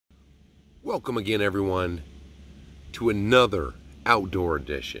Welcome again, everyone, to another outdoor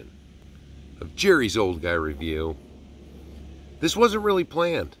edition of Jerry's Old Guy Review. This wasn't really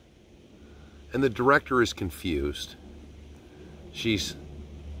planned, and the director is confused.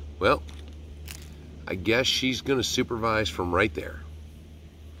 Well, I guess she's going to supervise from right there.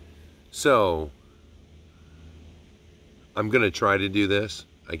 So, I'm going to try to do this.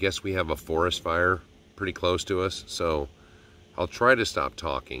 I guess we have a forest fire pretty close to us, so I'll try to stop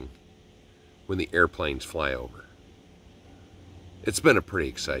talking when the airplanes fly over. It's been a pretty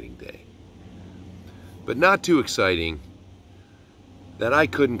exciting day. But not too exciting that I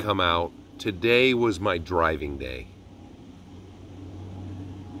couldn't come out. Today was my driving day.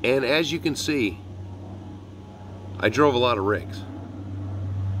 And as you can see, I drove a lot of rigs.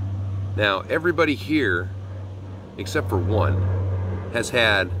 Now, everybody here, except for one, has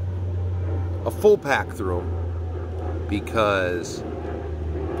had a full pack through them because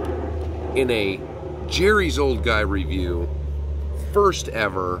in a Jerry's Old Guy Review, first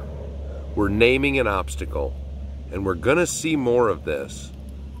ever, we're naming an obstacle, and we're gonna see more of this,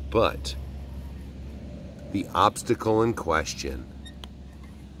 but the obstacle in question.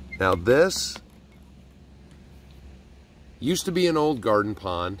 Now this used to be an old garden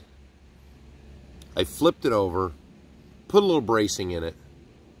pond. I flipped it over, put a little bracing in it,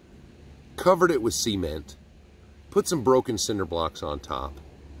 covered it with cement, put some broken cinder blocks on top.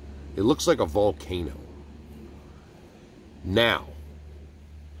 It looks like a volcano. Now,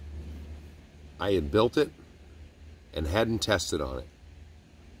 I had built it and hadn't tested on it.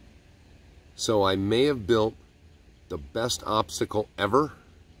 So I may have built the best obstacle ever,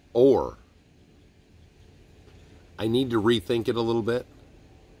 or I need to rethink it a little bit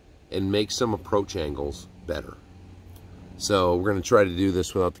and make some approach angles better. So we're going to try to do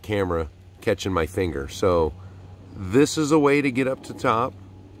this without the camera catching my finger. So this is a way to get up to top,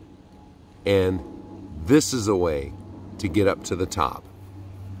 and this is a way to get up to the top.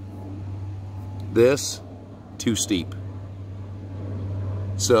 This, too steep.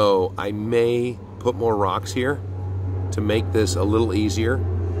 So I may put more rocks here to make this a little easier,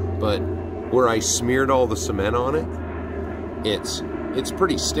 but where I smeared all the cement on it, it's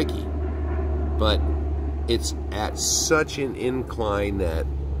pretty sticky, but it's at such an incline that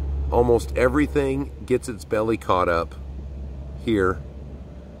almost everything gets its belly caught up here,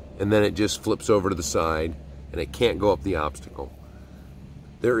 and then it just flips over to the side, and it can't go up the obstacle.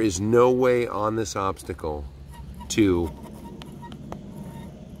 There is no way on this obstacle to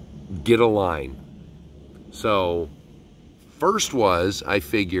get a line. So, first I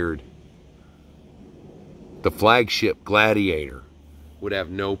figured the flagship Gladiator would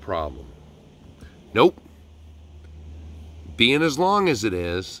have no problem. Nope. Being as long as it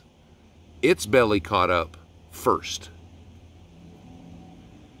is, its belly caught up first.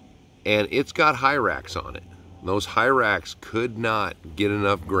 And it's got high racks on it. Those high racks could not get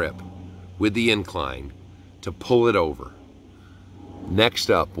enough grip with the incline to pull it over. Next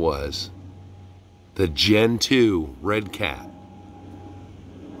up was the Gen 2 Red Cat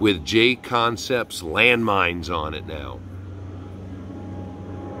with J Concepts landmines on it now.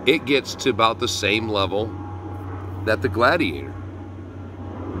 It gets to about the same level that the Gladiator.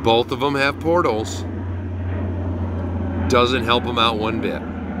 Both of them have portals. Doesn't help them out one bit.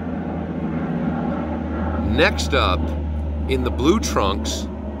 Next up, in the blue trunks,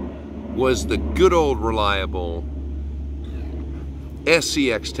 was the good old reliable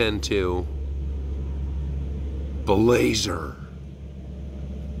SCX-102 Blazer.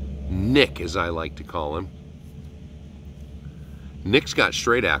 Nick, as I like to call him. Nick's got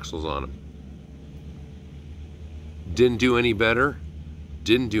straight axles on him. Didn't do any better,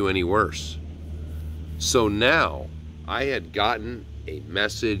 didn't do any worse. So now, I had gotten a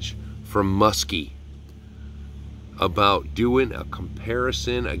message from Muskie about doing a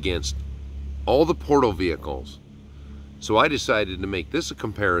comparison against all the portal vehicles. So I decided to make this a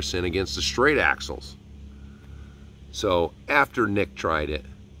comparison against the straight axles. So after Nick tried it,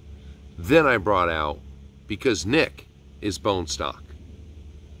 then I brought out, because Nick is bone stock,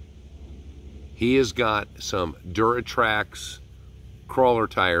 he has got some Duratrax crawler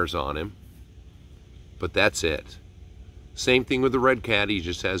tires on him, but that's it. Same thing with the Red Cat, he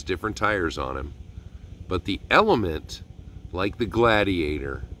just has different tires on him. But the Element, like the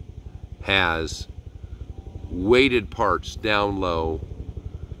Gladiator, has weighted parts down low.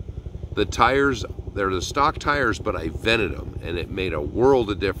 The tires, they're the stock tires, but I vented them, and it made a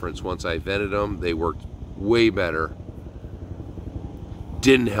world of difference. Once I vented them, they worked way better.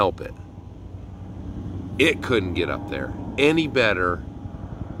 Didn't help it. It couldn't get up there any better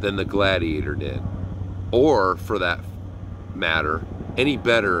than the Gladiator did. Or, for that matter, any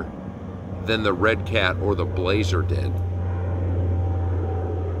better than the Red Cat or the Blazer did.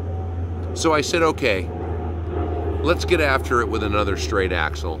 So I said, okay, let's get after it with another straight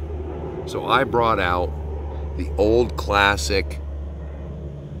axle. So I brought out the old classic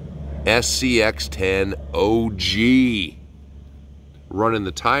SCX10 OG, running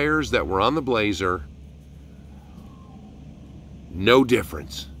the tires that were on the Blazer. No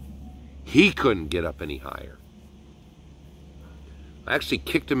difference. He couldn't get up any higher. I actually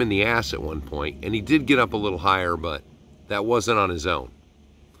kicked him in the ass at one point, and he did get up a little higher, but that wasn't on his own.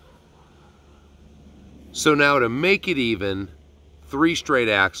 So now to make it even, 3 straight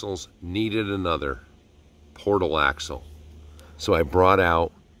axles needed another portal axle. So I brought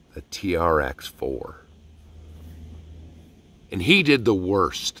out a TRX4. And he did the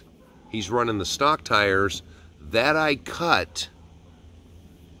worst. He's running the stock tires that I cut,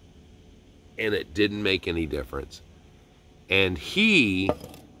 and it didn't make any difference. And he,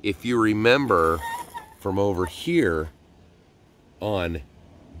 if you remember from over here on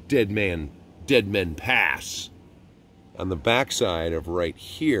Dead Men Pass, on the backside of right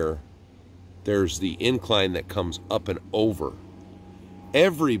here, there's the incline that comes up and over.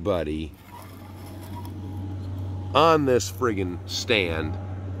 Everybody on this friggin' stand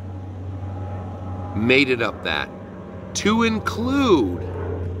made it up that, to include,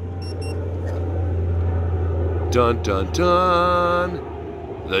 dun dun dun,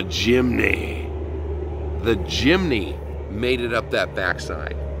 the Jimny. The Jimny made it up that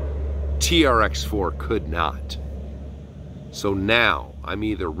backside. TRX4 could not. So now I'm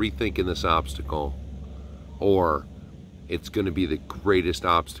either rethinking this obstacle, or it's going to be the greatest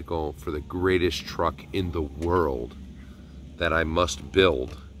obstacle for the greatest truck in the world that I must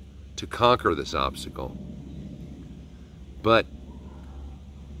build to conquer this obstacle. But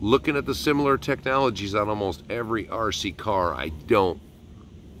looking at the similar technologies on almost every RC car, I don't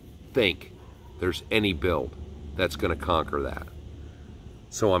think there's any build that's going to conquer that.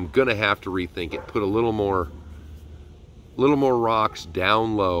 So I'm going to have to rethink it, put a little more rocks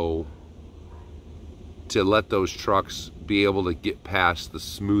down low to let those trucks be able to get past the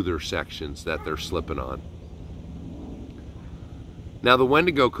smoother sections that they're slipping on. Now the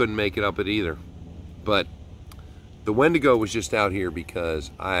Wendigo couldn't make it up it either, but the Wendigo was just out here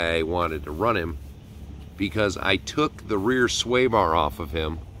because I wanted to run him, because I took the rear sway bar off of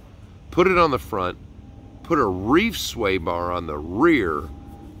him, put it on the front, put a reef sway bar on the rear,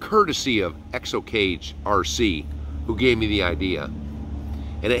 courtesy of ExoCage RC, who gave me the idea.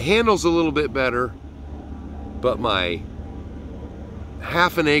 And it handles a little bit better, but my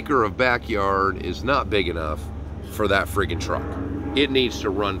half an acre of backyard is not big enough for that friggin' truck. It needs to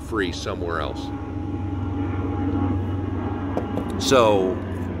run free somewhere else. So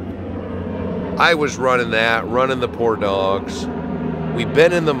I was running that, running the poor dogs. We've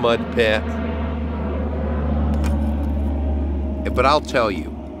been in the mud pit. But I'll tell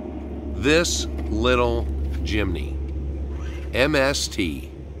you, this little Jimny, MST,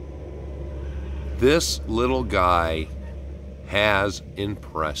 this little guy has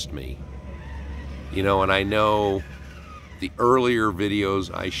impressed me. You know, and I know the earlier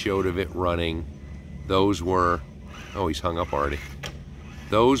videos I showed of it running, those were, oh, he's hung up already.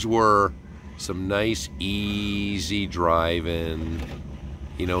 Those were some nice, easy driving,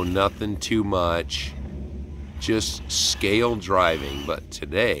 you know, nothing too much, just scale driving. But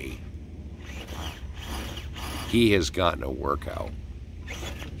today, he has gotten a workout.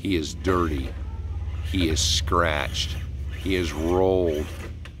 He is dirty. He is scratched. He is rolled.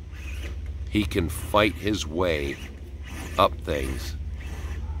 He can fight his way up things.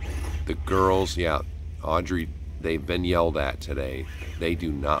 The girls, yeah, Audrey, they've been yelled at today. They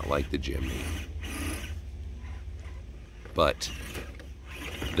do not like the Jimny. But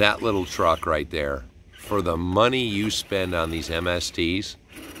that little truck right there, for the money you spend on these MSTs,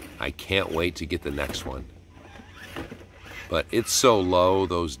 I can't wait to get the next one. But it's so low,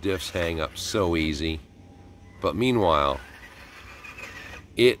 those diffs hang up so easy. But meanwhile,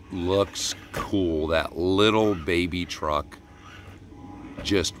 it looks cool, that little baby truck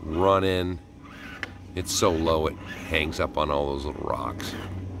just running. It's so low it hangs up on all those little rocks.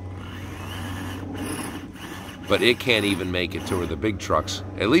 But it can't even make it to where the big trucks,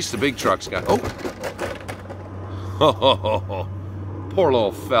 at least the big trucks got, oh! Poor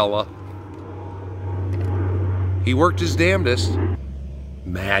little fella. He worked his damnedest.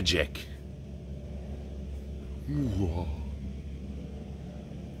 Magic.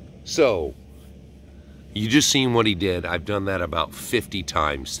 So, you just seen what he did. I've done that about 50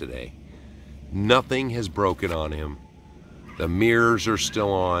 times today. Nothing has broken on him. The mirrors are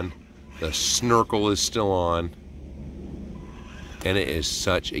still on. The snorkel is still on. And it is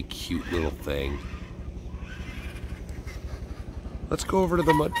such a cute little thing. Let's go over to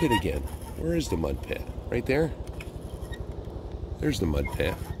the mud pit again. Where is the mud pit? Right there? There's the mud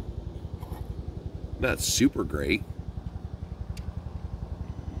pit. Not super great.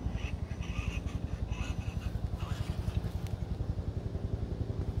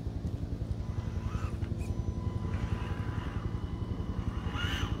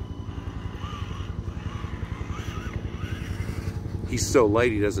 He's so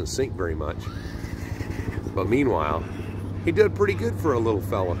light he doesn't sink very much. But meanwhile, he did pretty good for a little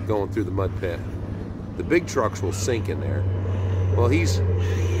fella going through the mud pit. The big trucks will sink in there. Well, he's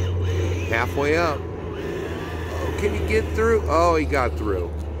halfway up. Oh, can he get through? Oh, he got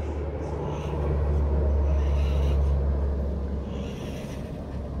through.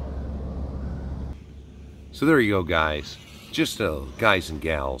 So there you go, guys. Just guys and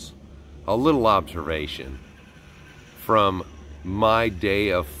gals, a little observation from my day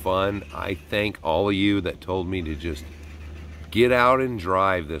of fun. I thank all of you that told me to just get out and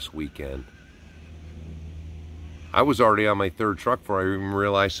drive this weekend. I was already on my third truck before I even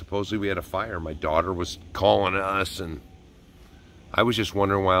realized supposedly we had a fire. My daughter was calling us, and I was just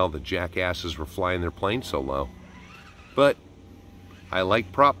wondering why all the jackasses were flying their planes so low. But I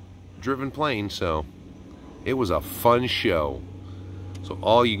like prop-driven planes, so it was a fun show. So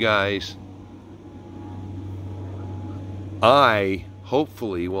all you guys, I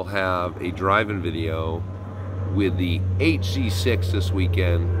hopefully will have a driving video with the HC6 this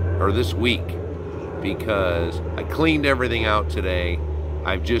weekend, or this week, because I cleaned everything out today.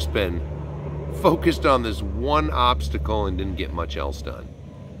 I've just been focused on this one obstacle and didn't get much else done.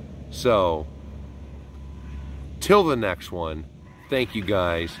 So, till the next one, thank you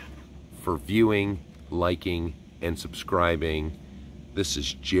guys for viewing, liking, and subscribing. This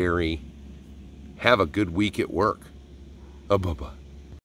is Jerry. Have a good week at work. Bye-bye.